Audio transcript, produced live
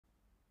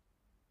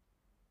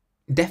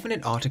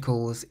Definite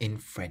articles in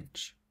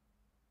French.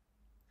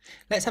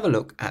 Let's have a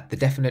look at the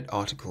definite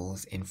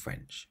articles in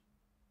French.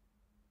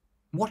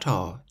 What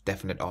are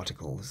definite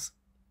articles?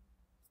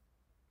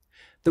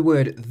 The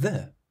word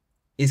the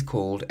is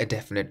called a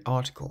definite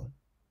article.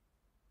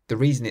 The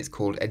reason it's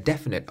called a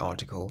definite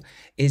article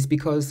is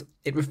because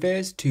it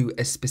refers to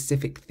a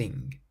specific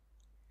thing.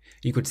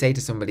 You could say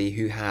to somebody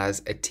who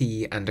has a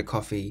tea and a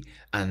coffee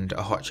and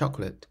a hot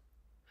chocolate,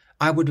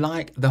 "I would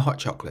like the hot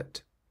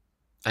chocolate,"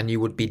 and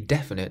you would be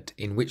definite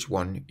in which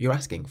one you're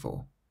asking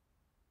for.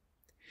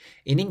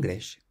 In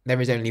English, there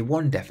is only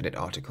one definite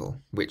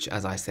article, which,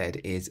 as I said,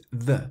 is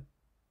the.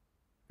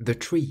 The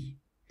tree,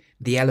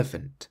 the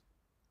elephant,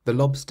 the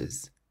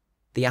lobsters,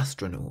 the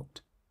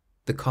astronaut,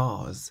 the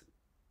cars,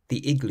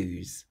 the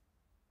igloos.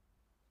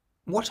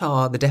 What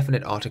are the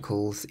definite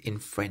articles in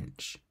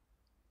French?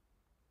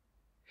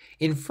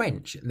 In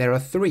French, there are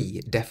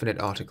 3 definite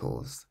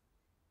articles: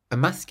 a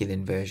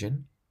masculine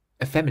version,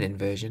 a feminine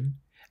version,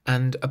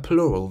 and a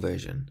plural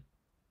version.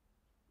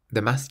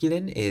 The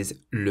masculine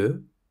is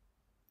le.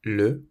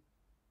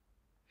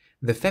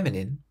 The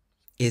feminine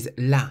is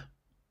la.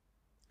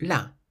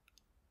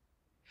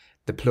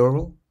 The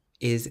plural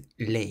is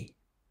les.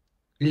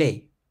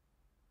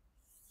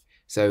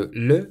 So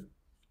le,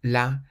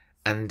 la,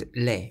 and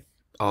les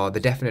are the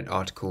definite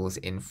articles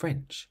in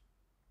French.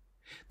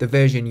 The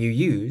version you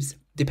use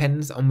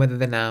depends on whether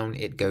the noun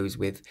it goes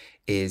with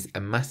is a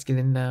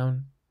masculine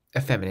noun,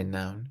 a feminine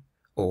noun,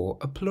 or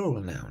a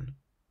plural noun.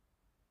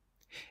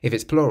 If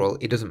it's plural,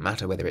 it doesn't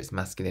matter whether it's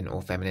masculine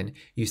or feminine,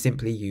 you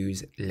simply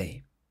use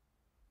les.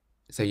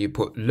 So you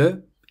put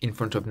le in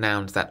front of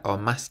nouns that are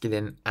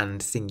masculine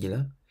and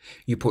singular,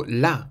 you put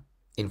la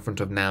in front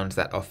of nouns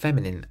that are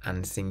feminine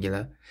and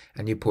singular,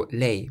 and you put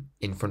les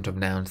in front of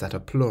nouns that are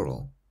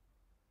plural.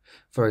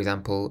 For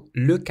example,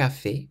 le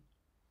café,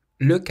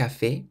 the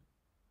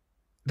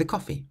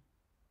coffee.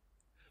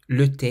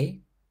 Le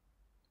thé,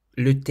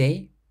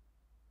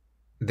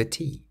 the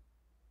tea.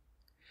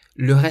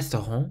 Le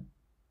restaurant,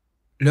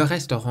 the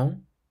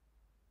restaurant.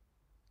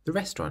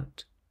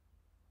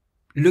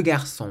 Le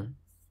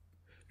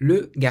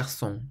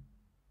garçon,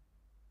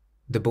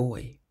 the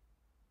boy.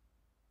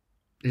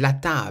 La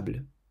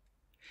table,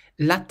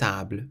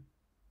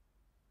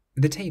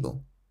 the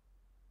table.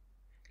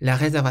 La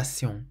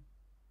réservation,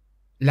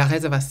 the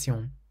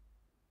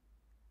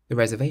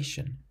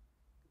reservation.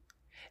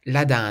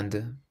 La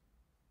dinde,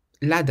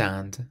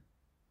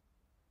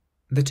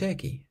 the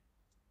turkey.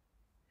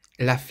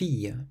 La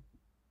fille,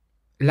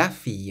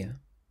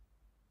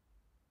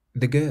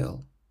 the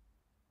girl.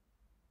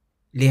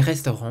 Les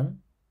restaurants,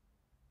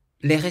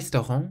 the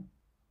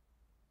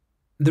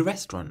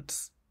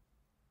restaurants.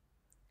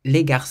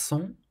 Les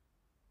garçons,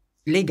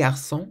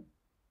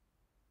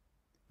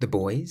 the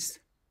boys.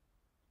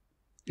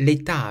 Les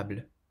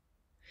tables,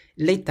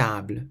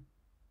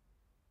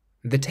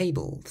 the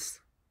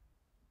tables.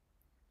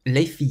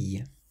 Les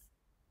filles,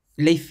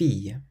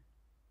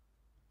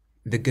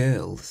 the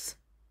girls.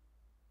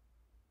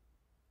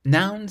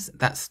 Nouns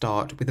that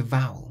start with a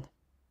vowel.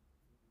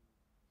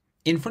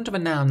 In front of a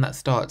noun that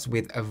starts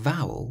with a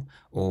vowel,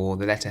 or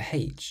the letter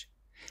H,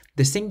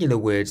 the singular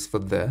words for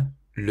the,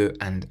 le,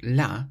 and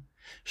la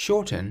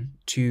shorten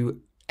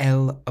to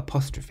L'.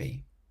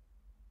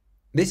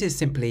 This is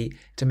simply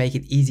to make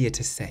it easier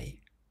to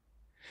say.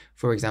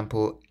 For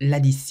example,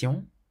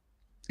 l'addition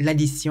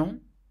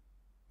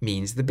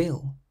means the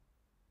bill.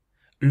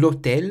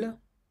 L'hôtel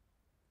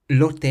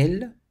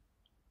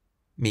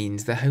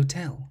means the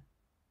hotel.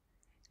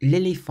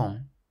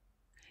 L'éléphant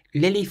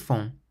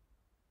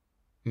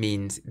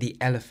means the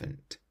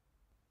elephant.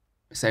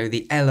 So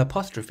the L'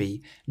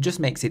 just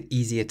makes it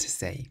easier to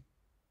say.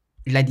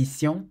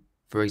 L'addition,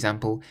 for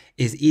example,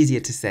 is easier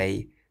to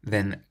say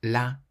than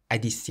la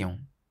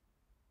addition.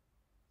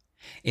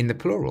 In the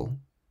plural,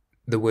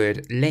 the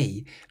word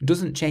les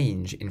doesn't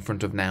change in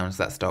front of nouns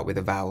that start with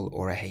a vowel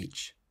or a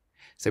H.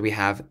 So we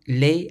have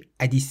les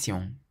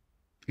additions,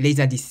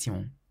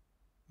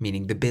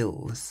 meaning the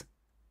bills.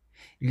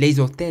 Les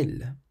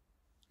hôtels,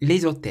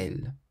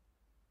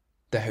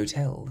 the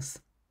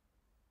hotels.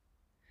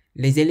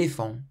 Les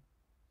éléphants,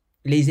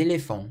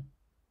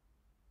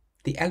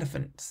 the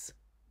elephants.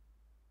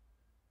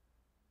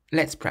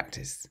 Let's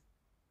practice.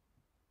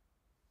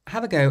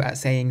 Have a go at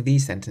saying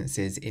these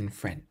sentences in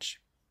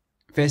French.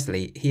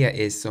 Firstly, here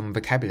is some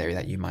vocabulary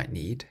that you might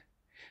need.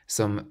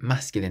 Some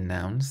masculine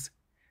nouns.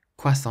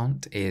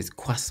 Croissant is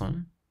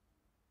croissant.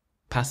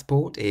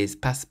 Passport is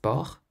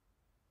passeport.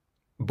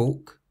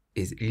 Book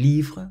is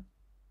livre.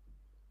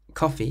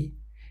 Coffee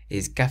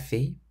is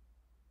café.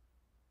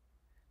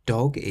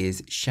 Dog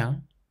is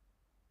chien.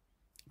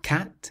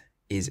 Cat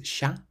is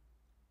chat.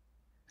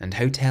 And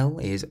hotel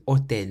is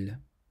hôtel.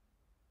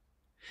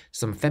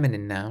 Some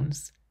feminine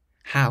nouns.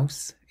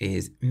 House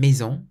is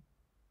maison.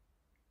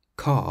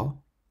 Car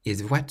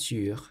is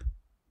voiture.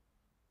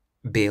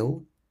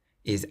 Bill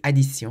is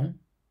addition.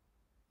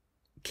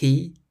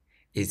 Key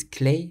is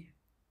clé.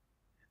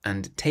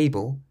 And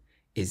table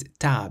is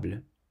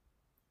table.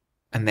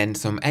 And then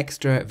some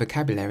extra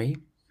vocabulary.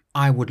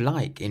 I would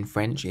like in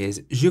French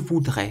is je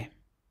voudrais.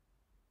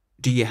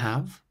 Do you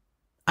have?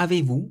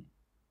 Avez-vous?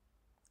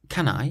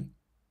 Can I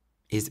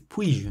is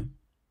puis-je.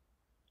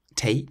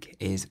 Take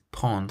is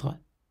prendre.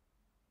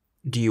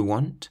 Do you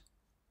want?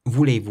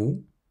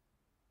 Voulez-vous?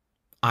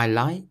 I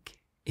like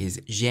is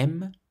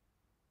j'aime.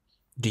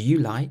 Do you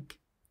like?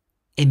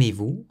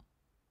 Aimez-vous?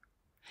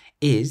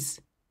 Is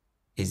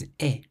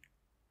est.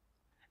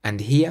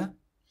 And here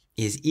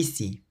is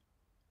ici.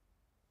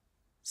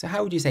 So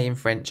how would you say in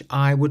French,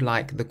 I would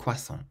like the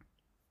croissant?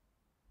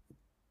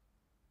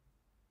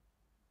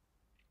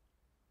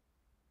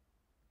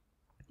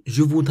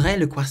 Je voudrais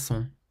le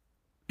croissant.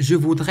 Je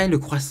voudrais le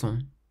croissant.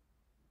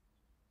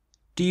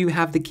 Do you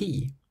have the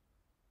key?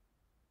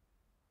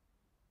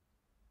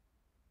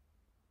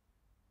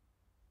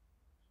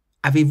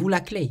 Avez-vous la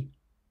clé?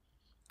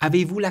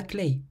 Avez-vous la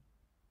clé?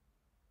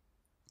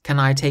 Can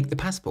I take the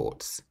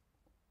passports?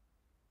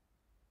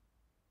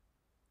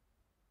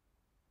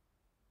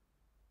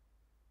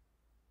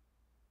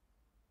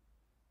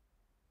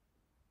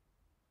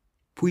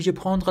 Puis-je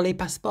prendre les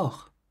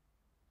passeports?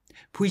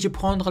 Puis-je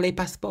prendre les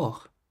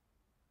passeports?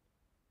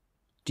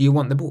 Do you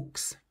want the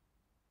books?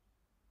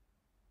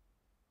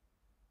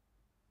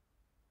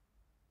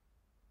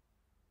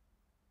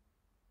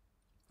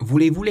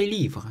 Voulez-vous les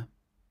livres?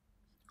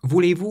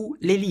 Voulez-vous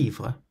les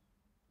livres?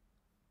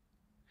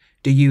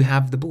 Do you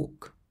have the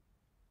book?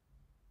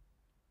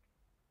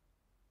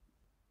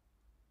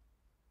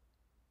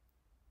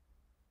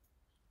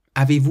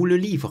 Avez-vous le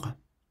livre?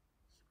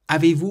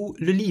 Avez-vous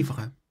le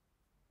livre?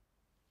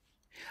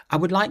 I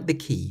would like the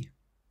key.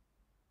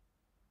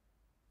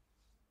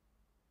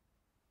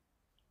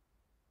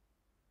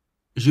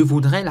 Je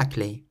voudrais la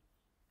clé.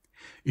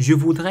 Je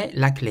voudrais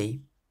la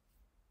clé.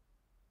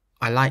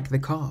 I like the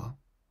car.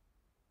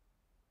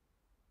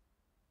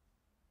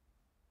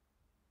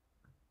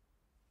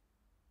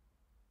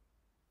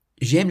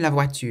 J'aime la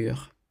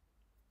voiture.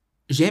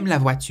 J'aime la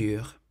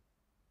voiture.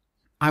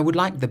 I would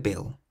like the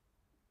bill.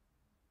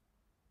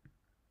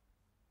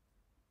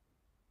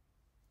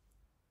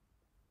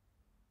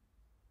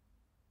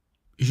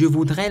 Je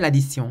voudrais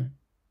l'addition.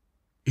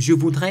 Je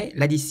voudrais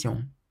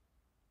l'addition.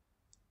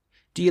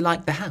 Do you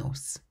like the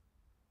house?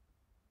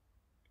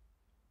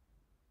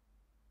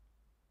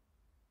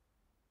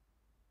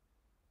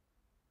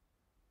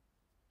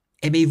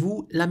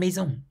 Aimez-vous la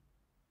maison?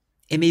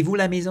 Aimez-vous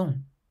la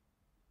maison?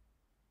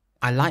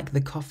 I like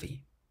the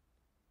coffee.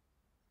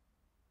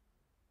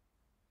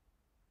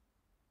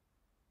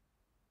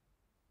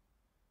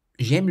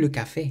 J'aime le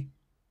café.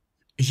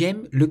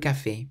 J'aime le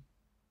café.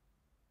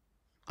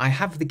 I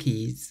have the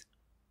keys.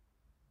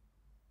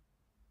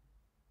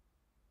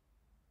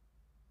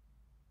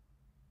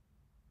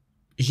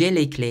 J'ai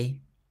les clés.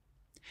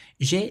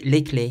 J'ai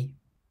les clés.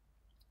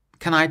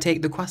 Can I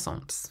take the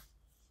croissants?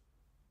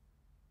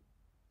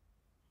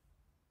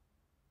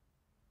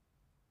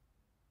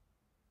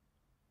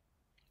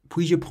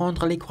 Puis-je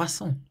prendre les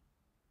croissants?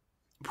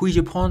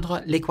 Puis-je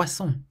prendre les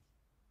croissants?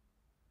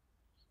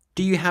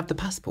 Do you have the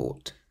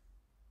passport?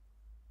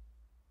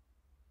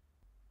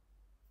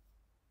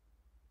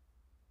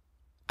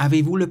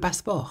 Avez-vous le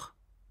passeport?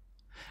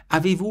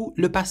 Avez-vous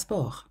le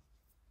passeport?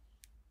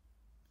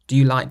 Do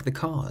you like the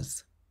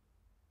cars?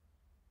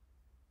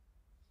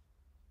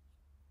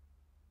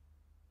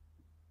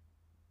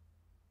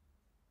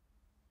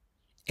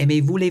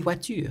 Aimez-vous les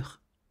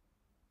voitures?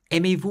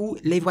 Aimez-vous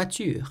les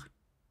voitures?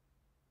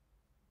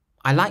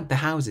 I like the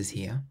houses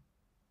here.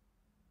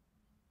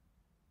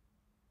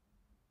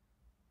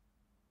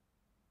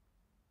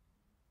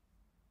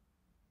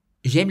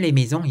 J'aime les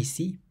maisons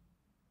ici.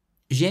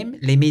 J'aime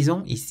les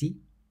maisons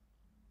ici.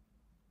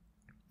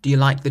 Do you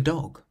like the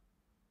dog?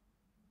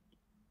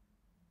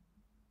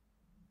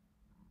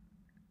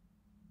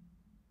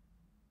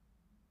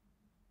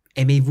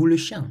 Aimez-vous le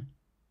chien?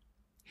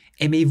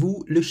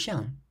 Aimez-vous le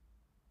chien?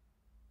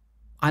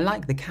 I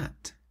like the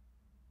cat.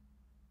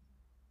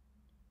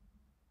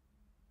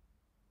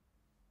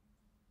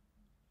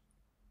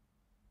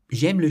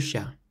 J'aime le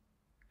chat.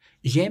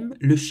 J'aime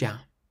le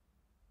chat.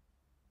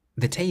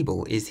 The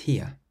table is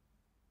here.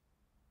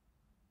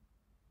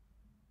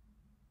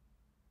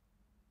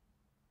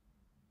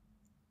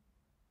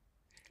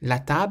 La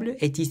table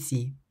est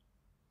ici.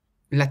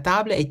 La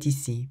table est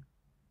ici.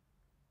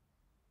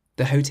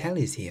 The hotel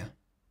is here.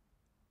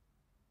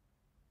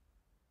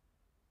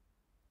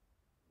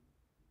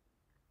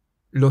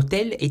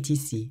 L'hôtel est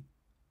ici.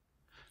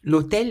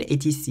 L'hôtel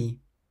est ici.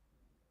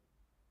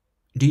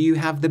 Do you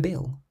have the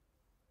bill?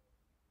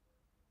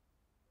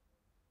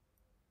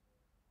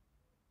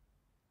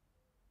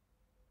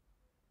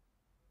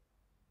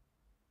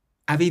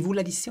 Avez-vous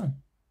l'addition?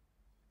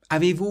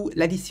 Avez-vous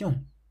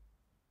l'addition?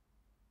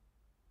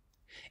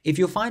 If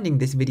you're finding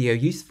this video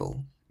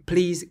useful,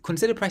 please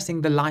consider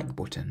pressing the like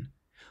button,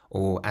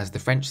 or as the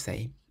French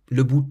say,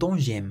 le bouton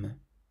j'aime.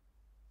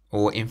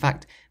 Or in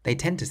fact, they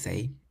tend to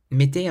say,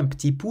 mettez un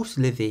petit pouce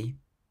levé,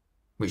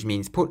 which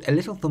means put a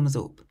little thumbs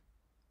up.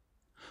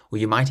 Or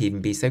you might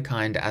even be so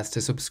kind as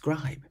to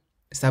subscribe,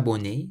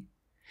 s'abonner,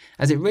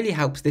 as it really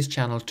helps this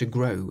channel to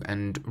grow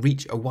and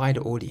reach a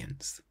wider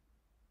audience.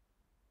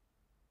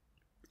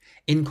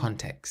 In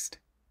context.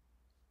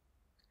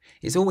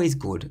 It's always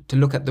good to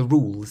look at the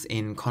rules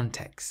in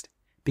context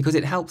because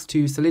it helps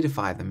to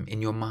solidify them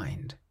in your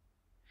mind.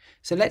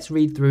 So let's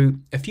read through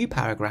a few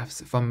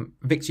paragraphs from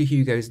Victor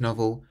Hugo's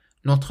novel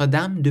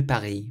Notre-Dame de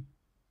Paris,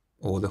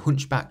 or The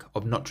Hunchback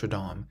of Notre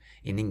Dame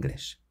in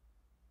English.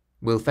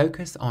 We'll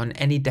focus on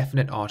any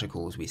definite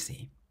articles we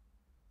see.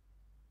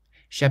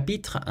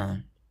 Chapitre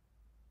 1.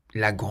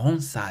 La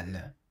grande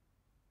salle.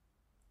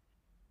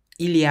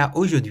 Il y a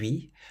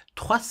aujourd'hui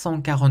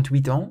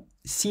 348 ans,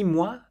 6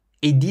 mois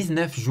et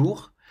 19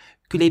 jours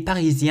que les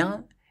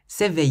Parisiens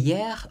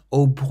s'éveillèrent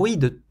au bruit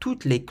de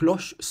toutes les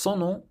cloches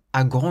sonnant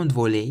à grande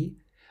volée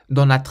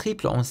dans la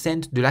triple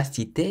enceinte de la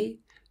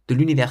cité, de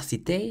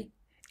l'université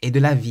et de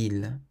la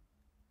ville.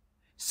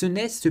 Ce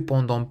n'est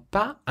cependant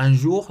pas un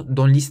jour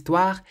dont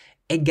l'histoire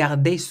ait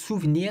gardé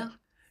souvenir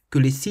que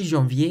le 6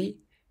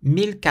 janvier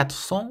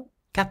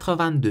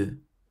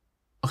 1482.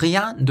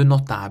 Rien de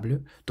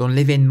notable dans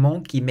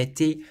l'événement qui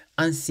mettait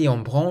ainsi en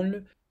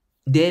branle,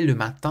 dès le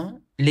matin,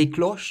 les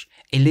cloches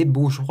et les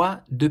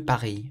bourgeois de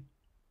Paris.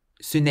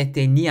 Ce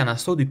n'était ni un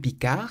assaut de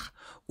Picards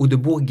ou de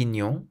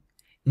Bourguignons,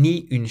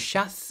 ni une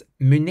chasse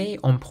menée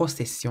en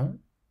procession,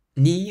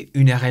 ni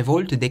une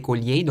révolte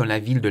d'écoliers dans la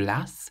ville de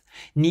Las,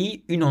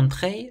 ni une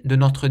entrée de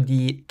notre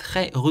dit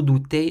très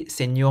redouté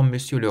Seigneur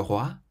Monsieur le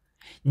Roi,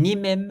 ni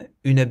même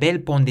une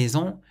belle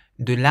pendaison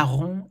de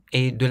Laron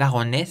et de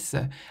Laronnesse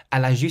à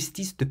la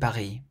justice de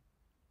Paris.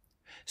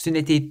 Ce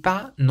n'était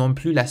pas non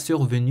plus la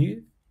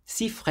survenue,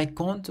 si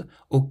fréquente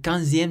au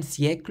XVe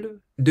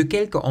siècle, de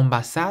quelques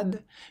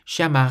ambassades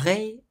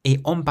chamarrées et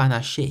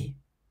empanachées.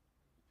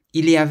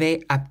 Il y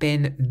avait à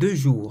peine 2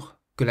 jours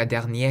que la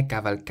dernière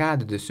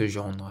cavalcade de ce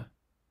genre,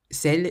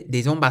 celle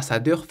des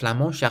ambassadeurs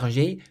flamands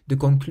chargés de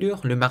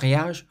conclure le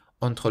mariage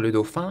entre le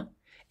dauphin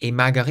et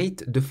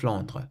Marguerite de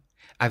Flandre,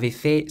 avait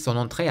fait son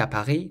entrée à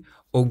Paris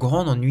au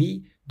grand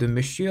ennui de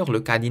Monsieur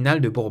le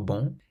cardinal de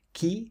Bourbon,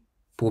 qui,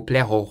 pour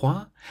plaire au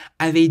roi,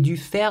 avait dû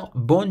faire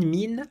bonne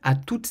mine à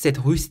toute cette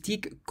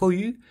rustique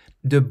cohue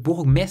de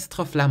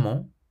bourgmestres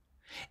flamands,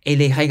 et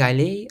les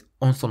régaler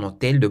en son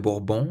hôtel de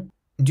Bourbon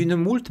d'une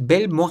moult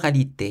belle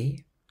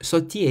moralité,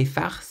 sottise et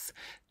farce,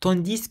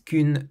 tandis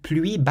qu'une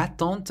pluie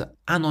battante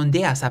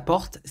inondait à sa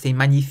porte ses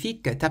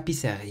magnifiques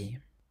tapisseries.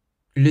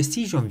 Le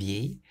 6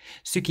 janvier,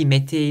 ce qui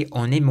mettait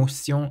en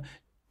émotion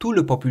tout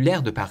le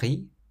populaire de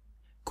Paris,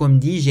 comme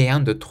dit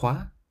Jehan de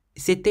Troyes,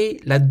 c'était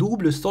la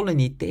double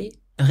solennité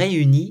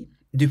réunie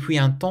depuis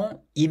un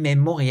temps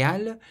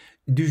immémorial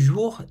du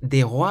jour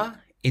des rois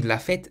et de la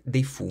fête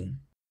des fous.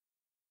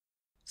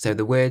 So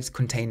the words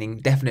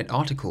containing definite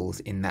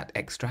articles in that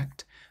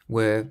extract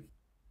were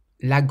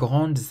la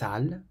grande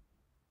salle,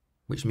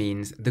 which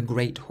means the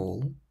great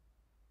hall,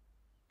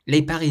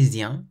 les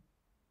Parisiens,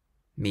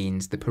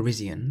 means the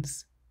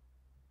Parisians,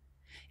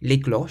 les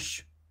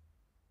cloches,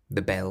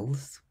 the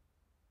bells,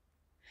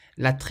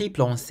 la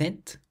triple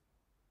enceinte,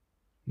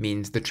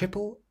 means the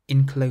triple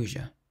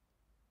enclosure,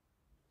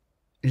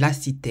 la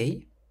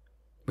cité,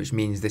 which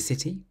means the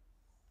city,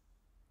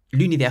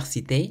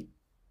 l'université,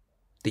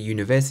 the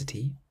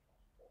university,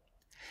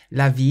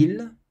 la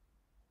ville,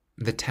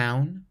 the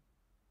town,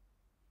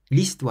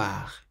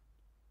 l'histoire,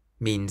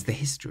 means the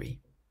history,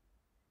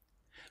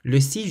 le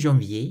 6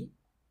 janvier,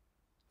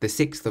 the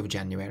 6th of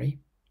January,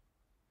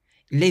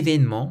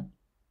 l'événement,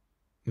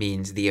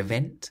 means the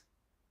event,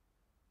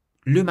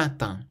 le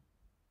matin,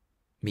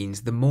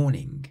 means the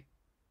morning,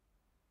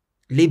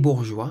 les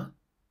bourgeois,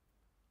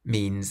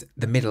 means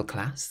the middle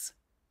class,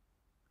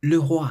 le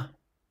roi,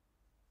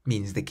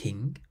 means the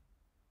king,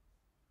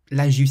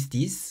 la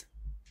justice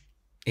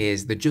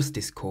is the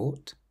justice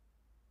court,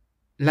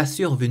 la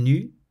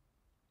survenue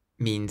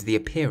means the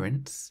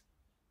appearance,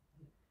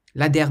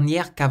 la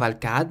dernière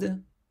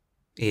cavalcade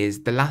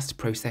is the last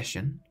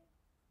procession,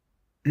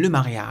 le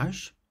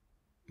mariage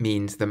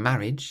means the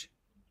marriage,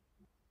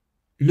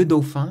 le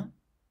dauphin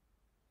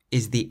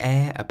is the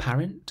heir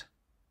apparent,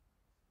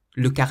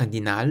 le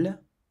cardinal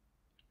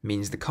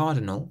means the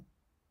cardinal,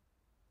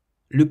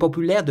 le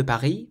populaire de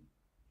Paris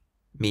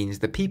means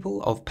the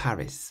people of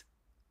Paris,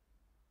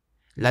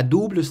 la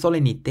double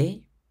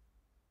solennité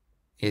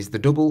is the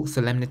double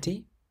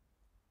solemnity,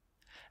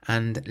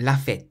 and la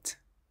fête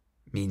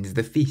means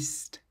the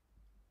feast.